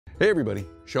Hey everybody,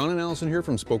 Sean and Allison here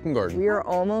from Spoken Garden. We are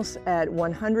almost at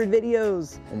 100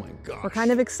 videos. Oh my gosh. We're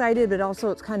kind of excited, but also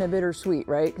it's kind of bittersweet,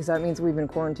 right? Because that means we've been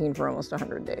quarantined for almost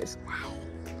 100 days. Wow.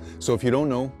 So if you don't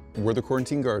know, we're the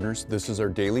Quarantine Gardeners. This is our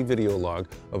daily video log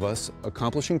of us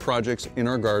accomplishing projects in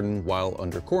our garden while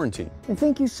under quarantine. And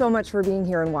thank you so much for being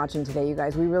here and watching today, you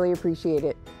guys. We really appreciate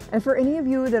it. And for any of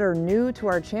you that are new to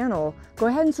our channel, go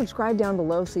ahead and subscribe down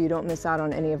below so you don't miss out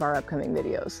on any of our upcoming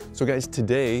videos. So guys,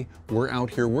 today we're out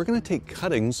here, we're gonna take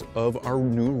cuttings of our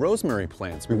new rosemary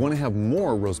plants. We wanna have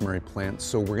more rosemary plants,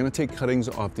 so we're gonna take cuttings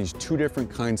off these two different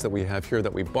kinds that we have here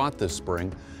that we bought this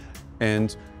spring.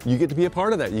 And you get to be a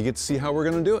part of that. You get to see how we're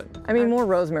gonna do it. I mean, more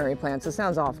rosemary plants. It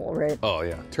sounds awful, right? Oh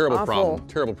yeah, terrible Awful.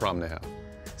 Terrible problem to have.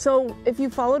 So if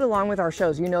you followed along with our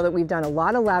shows, you know that we've done a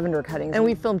lot of lavender cuttings and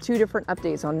we filmed 2 different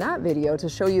updates on that video to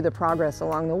show you the progress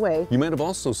along the way. You might have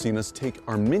also seen us take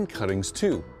our mint cuttings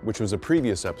too, which was a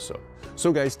previous episode.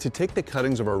 So guys, to take the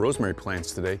cuttings of our rosemary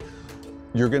plants today,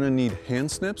 you're gonna need hand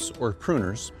snips or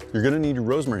pruners. You're gonna need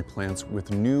rosemary plants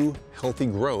with new healthy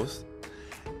growth.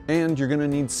 And you're gonna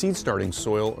need seed starting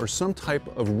soil or some type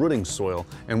of rooting soil,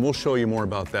 and we'll show you more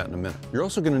about that in a minute. You're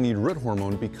also gonna need root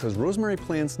hormone because rosemary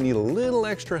plants need a little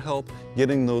extra help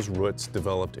getting those roots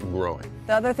developed and growing.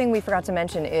 The other thing we forgot to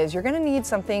mention is you're gonna need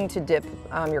something to dip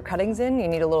your cuttings in. You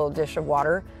need a little dish of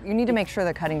water. You need to make sure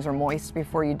the cuttings are moist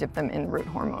before you dip them in root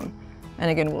hormone.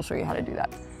 And again, we'll show you how to do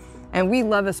that. And we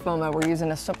love Espoma. We're using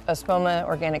Espoma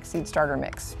organic seed starter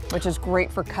mix, which is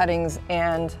great for cuttings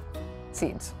and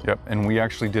seeds. Yep, and we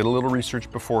actually did a little research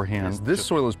beforehand. This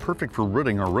soil is perfect for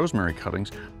rooting our rosemary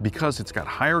cuttings because it's got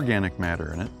high organic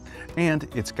matter in it, and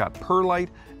it's got perlite,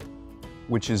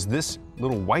 which is this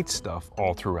little white stuff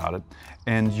all throughout it.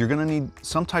 And you're gonna need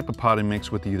some type of potting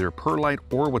mix with either perlite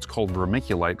or what's called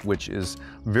vermiculite, which is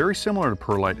very similar to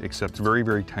perlite, except very,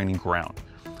 very tiny ground.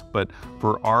 But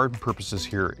for our purposes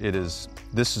here,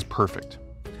 this is perfect.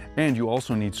 And you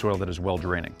also need soil that is well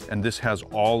draining. And this has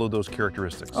all of those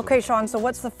characteristics. Okay, Sean, so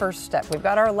what's the first step? We've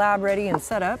got our lab ready and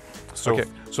set up. So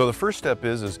the first step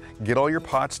is get all your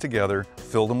pots together,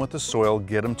 fill them with the soil,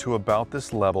 get them to about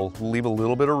this level, leave a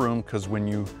little bit of room because when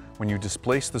you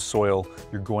displace the soil,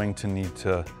 you're going to need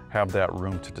to have that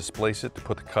room to displace it, to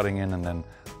put the cutting in and then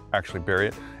actually bury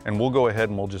it. And we'll go ahead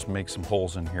and we'll just make some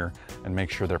holes in here and make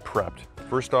sure they're prepped.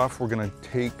 First off, we're gonna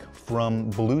take from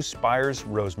Blue Spire's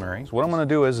rosemary. So what I'm gonna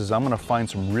do is I'm gonna find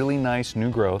some really nice new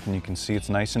growth, and you can see it's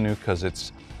nice and new because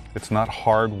it's not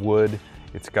hardwood.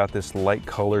 It's got this light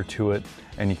color to it,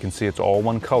 and you can see it's all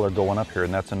one color going up here,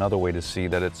 and that's another way to see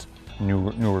that it's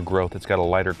newer growth. It's got a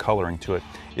lighter coloring to it.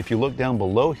 If you look down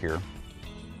below here,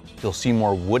 you'll see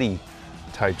more woody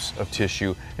types of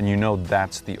tissue, and you know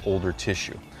that's the older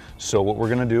tissue. So what we're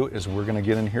gonna do is we're gonna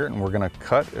get in here and we're gonna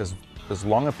cut as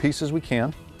long a piece as we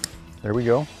can. There we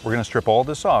go. We're gonna strip all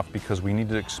this off because we need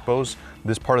to expose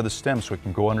this part of the stem so it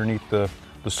can go underneath the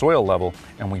soil level,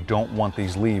 and we don't want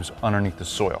these leaves underneath the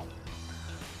soil.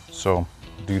 So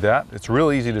do that. It's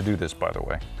real easy to do this, by the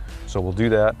way. So we'll do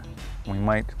that.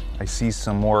 I see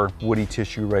some more woody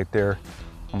tissue right there.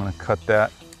 I'm gonna cut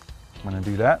that. I'm gonna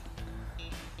do that.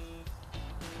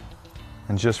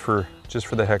 And just for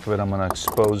the heck of it, I'm gonna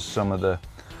expose some of the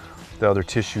other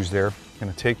tissues there. I'm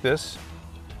gonna take this,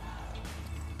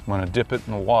 I'm gonna dip it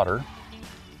in the water,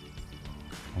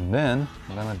 and then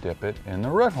I'm gonna dip it in the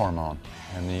root hormone.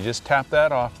 And then you just tap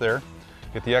that off there,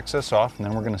 get the excess off, and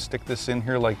then we're gonna stick this in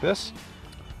here like this.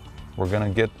 We're gonna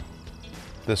get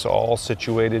this all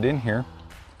situated in here.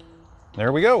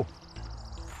 There we go.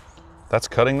 That's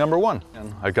cutting number 1.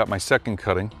 And I've got my second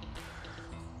cutting.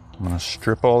 I'm gonna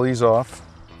strip all these off,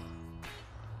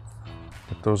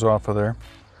 get those off of there.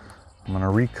 I'm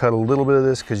gonna recut a little bit of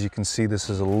this because you can see this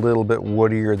is a little bit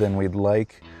woodier than we'd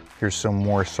like. Here's some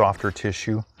more softer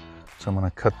tissue. So I'm gonna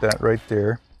cut that right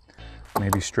there.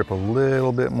 Maybe strip a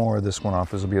little bit more of this one off.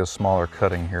 This will be a smaller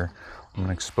cutting here. I'm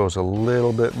gonna expose a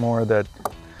little bit more of that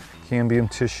cambium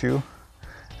tissue.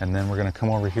 And then we're gonna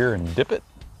come over here and dip it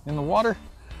in the water.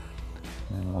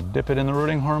 And we'll dip it in the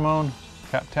rooting hormone.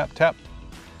 Tap, tap, tap.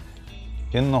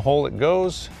 In the hole it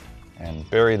goes, and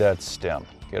bury that stem.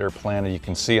 Get her planted. You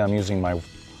can see I'm using my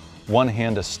one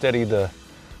hand to steady the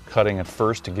cutting at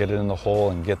first to get it in the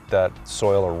hole and get that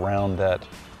soil around that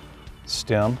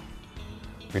stem.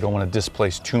 We don't want to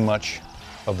displace too much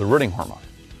of the rooting hormone.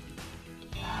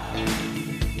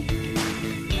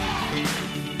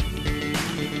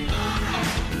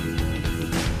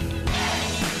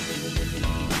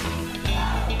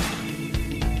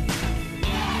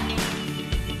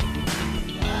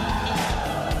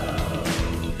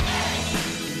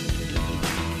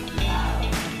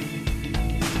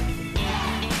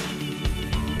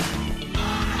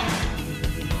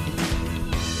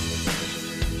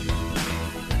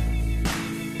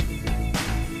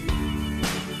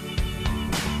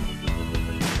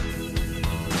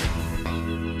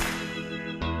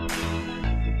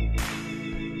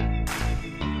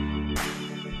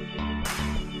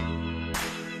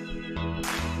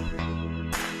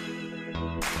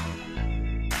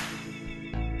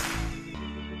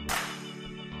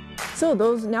 So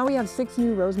now we have 6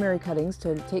 new rosemary cuttings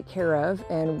to take care of,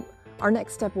 and our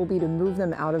next step will be to move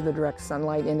them out of the direct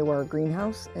sunlight into our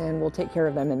greenhouse, and we'll take care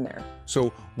of them in there.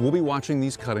 So we'll be watching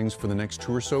these cuttings for the next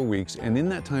 2 or so weeks, and in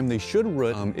that time they should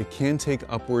root. It can take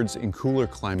upwards in cooler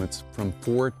climates from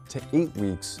 4 to 8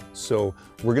 weeks. So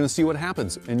we're gonna see what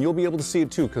happens, and you'll be able to see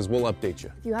it too, because we'll update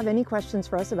you. If you have any questions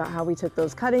for us about how we took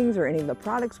those cuttings or any of the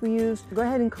products we used, go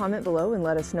ahead and comment below and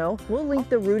let us know. We'll link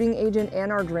the rooting agent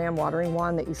and our dram watering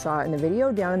wand that you saw in the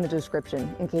video down in the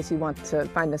description in case you want to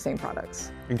find the same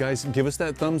products. And guys, give us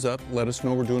that thumbs up, let us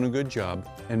know we're doing a good job,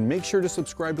 and make sure to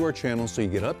subscribe to our channel so you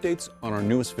get updates on our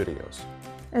newest videos.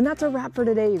 And that's a wrap for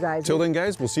today, you guys. Till then,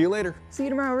 guys, we'll see you later. See you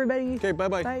tomorrow, everybody. Okay,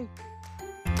 bye-bye. Bye.